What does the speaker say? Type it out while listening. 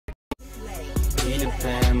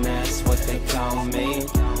fam, that's what they call me. I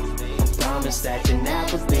promise that you'll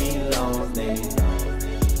never be lonely.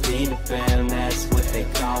 Be the fam, that's what they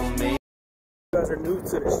call me. If you guys are new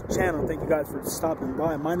to this channel, thank you guys for stopping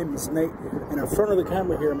by. My name is Nate, and in front of the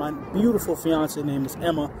camera here, my beautiful fiance name is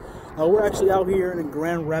Emma. We're actually out here in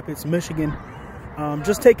Grand Rapids, Michigan,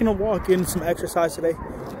 just taking a walk, getting some exercise today.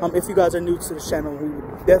 If you guys are new to this channel, we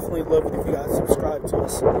would definitely love it if you guys subscribe to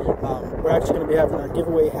us. We're actually going to be having our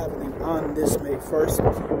giveaway happening on this May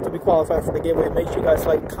 1st. To be qualified for the giveaway, make sure you guys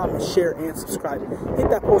like, comment, share, and subscribe. Hit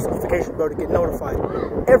that post notification bell to get notified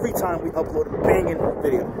every time we upload a banging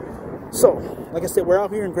video. So, like I said, we're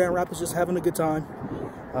out here in Grand Rapids just having a good time.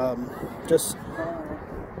 It's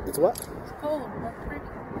what? It's cold, but pretty.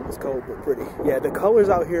 It's cold, but pretty. Yeah, the colors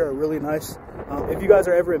out here are really nice. If you guys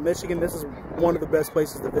are ever in Michigan, this is one of the best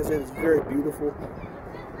places to visit. It's very beautiful.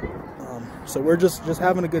 So we're just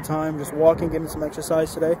having a good time, just walking, getting some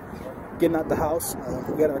exercise today, getting out the house.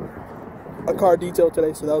 We got a car detail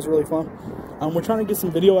today, so that was really fun. We're trying to get some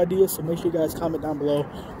video ideas, so make sure you guys comment down below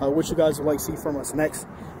what you guys would like to see from us next.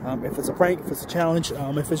 If it's a prank, if it's a challenge,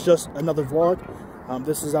 if it's just another vlog.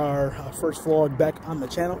 This is our first vlog back on the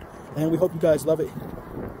channel, and we hope you guys love it.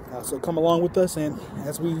 So come along with us, and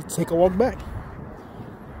as we take a walk back.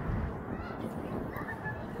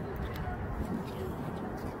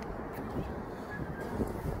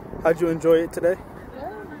 How'd you enjoy it today?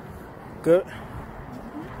 Good.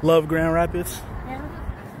 Love Grand Rapids? Yeah.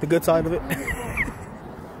 The good side of it?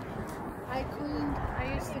 I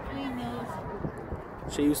used to clean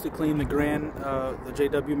those. She used to clean the the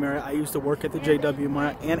JW Marriott. I used to work at the JW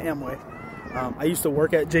Marriott and Amway. I used to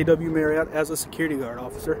work at JW Marriott as a security guard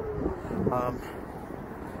officer.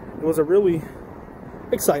 It was a really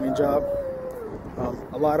exciting job.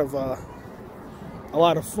 A lot of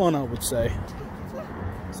fun, I would say.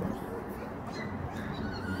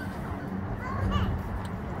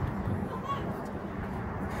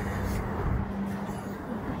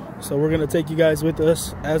 So we're gonna take you guys with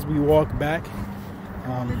us as we walk back.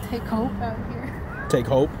 Take Hope out here. Take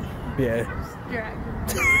Hope, yeah. Drag.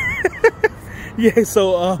 Yeah.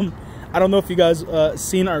 So I don't know if you guys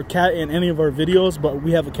seen our cat in any of our videos, but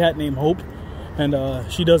we have a cat named Hope, and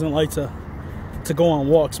she doesn't like to go on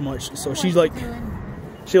walks much. So she's like,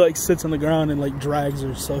 she like sits on the ground and like drags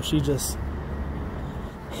her. So she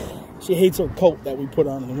hates her coat that we put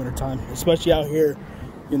on in the wintertime, especially out here,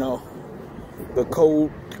 you know, the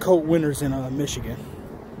cold winters in Michigan.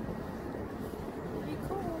 Pretty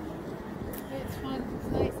cool. It's fun. It's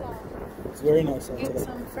nice out. It's very nice out today. Get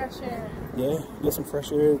some fresh air. Yeah, get some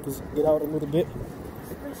fresh air, get out a little bit.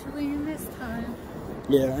 Especially in this time.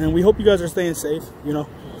 Yeah, and we hope you guys are staying safe, you know.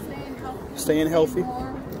 Staying healthy.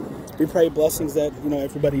 We pray blessings that, you know,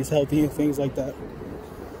 everybody is healthy and things like that.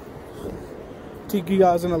 Take you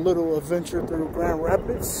guys on a little adventure through Grand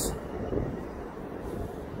Rapids.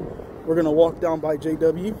 We're gonna walk down by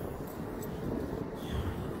JW.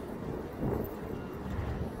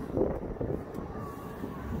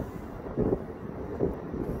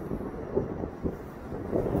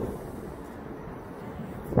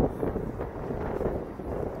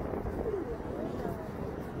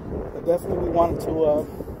 I definitely wanted to,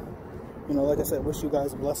 you know, like I said, wish you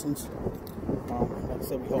guys blessings. Like I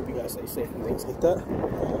said, we hope you guys stay safe and things like that.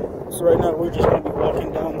 So right now, we're just gonna be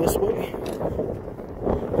walking down this way.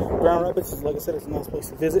 Grand Rapids is, like I said, it's a nice place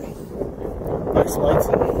to visit. Nice lights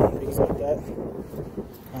and things like that.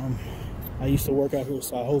 I used to work out here,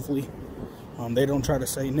 so hopefully they don't try to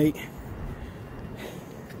say, Nate,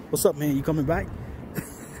 what's up, man? You coming back?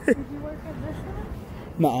 Did you work at this one?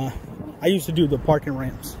 Nuh-uh. I used to do the parking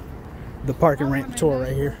ramps. The parking ramp tour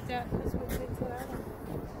right here.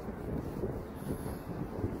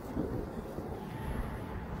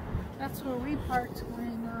 That's where we parked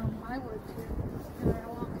when I worked here. And I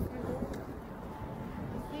walked through.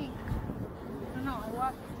 I think. I don't know. I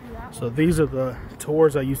walked through that. So these are the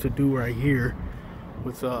tours I used to do right here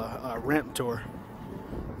with a ramp tour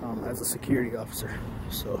as a security officer.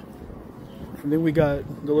 So, and then we got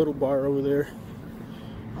the little bar over there.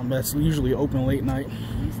 That's usually open late night.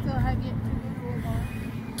 You still have yet to go to a bar?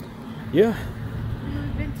 Yeah.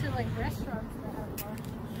 We've been to like restaurants that have bars.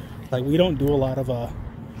 Like we don't do a lot of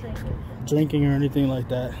drinking or anything like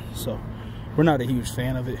that, so we're not a huge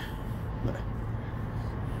fan of it. But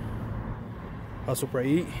also pray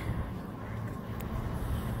eat.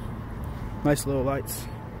 Nice little lights.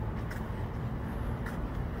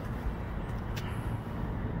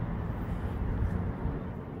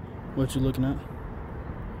 What you looking at?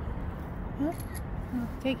 What? I'm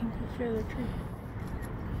taking a picture of the tree.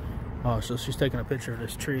 Oh, so she's taking a picture of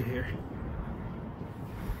this tree here.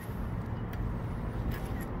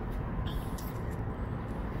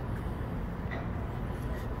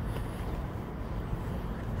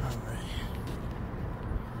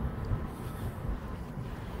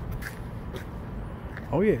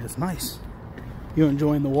 Oh yeah, it's nice. You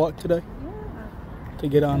enjoying the walk today? Yeah. To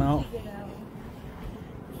get on out? Get out.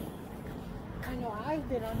 I know I've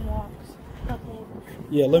been on walks a couple.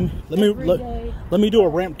 Yeah, let me do a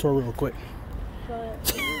ramp tour real quick.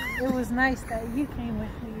 But it was nice that you came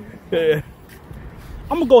with me. Yeah.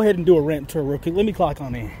 I'm gonna go ahead and do a ramp tour real quick. Let me clock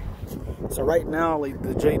on in. So right now, like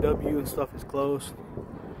the JW and stuff is closed.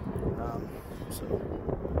 So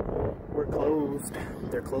we're closed.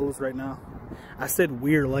 They're closed right now. I said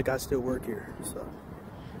we're like I still work here. So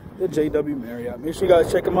the JW Marriott. Make sure you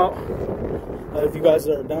guys check them out. If you guys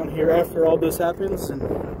are down here after all this happens and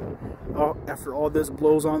after all this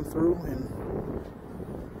blows on through, and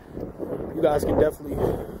you guys can definitely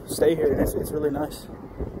stay here. And it's really nice.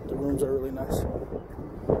 The rooms are really nice.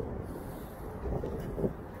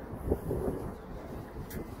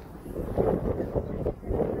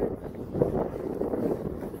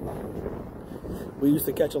 We used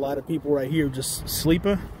to catch a lot of people right here just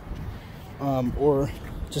sleeping or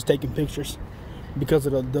just taking pictures because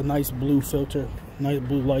of the nice blue filter, nice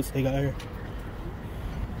blue lights they got here.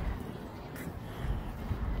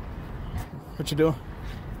 What you doing?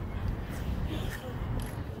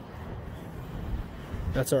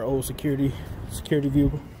 That's our old security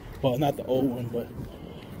vehicle. Well, not the old one, but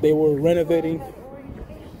they were renovating.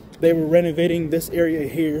 They were renovating this area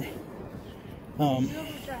here.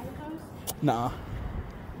 Nah.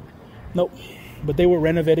 Nope. But they were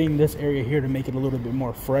renovating this area here to make it a little bit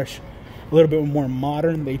more fresh, a little bit more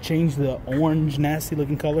modern. They changed the orange, nasty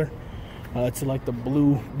looking color to like the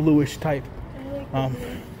bluish type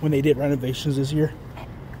when they did renovations this year.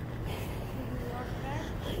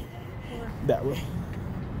 That way.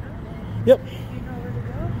 Yep.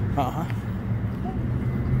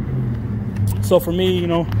 So for me, you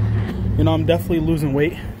know, I'm definitely losing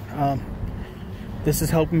weight. This is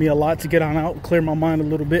helping me a lot to get on out, clear my mind a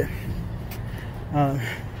little bit,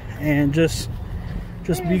 and just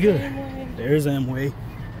be good. There's Amway.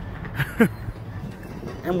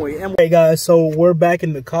 Amway, guys. So we're back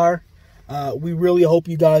in the car. We really hope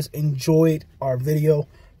you guys enjoyed our video.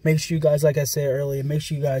 Make sure you guys, like I said earlier, make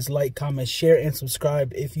sure you guys like, comment, share, and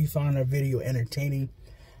subscribe if you found our video entertaining.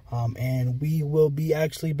 And we will be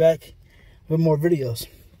actually back with more videos.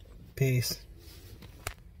 Peace.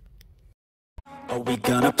 Are we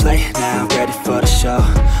gonna play now? Ready for the show?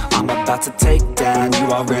 I'm about to take down,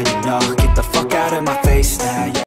 you already know. Get the fuck out of my face now.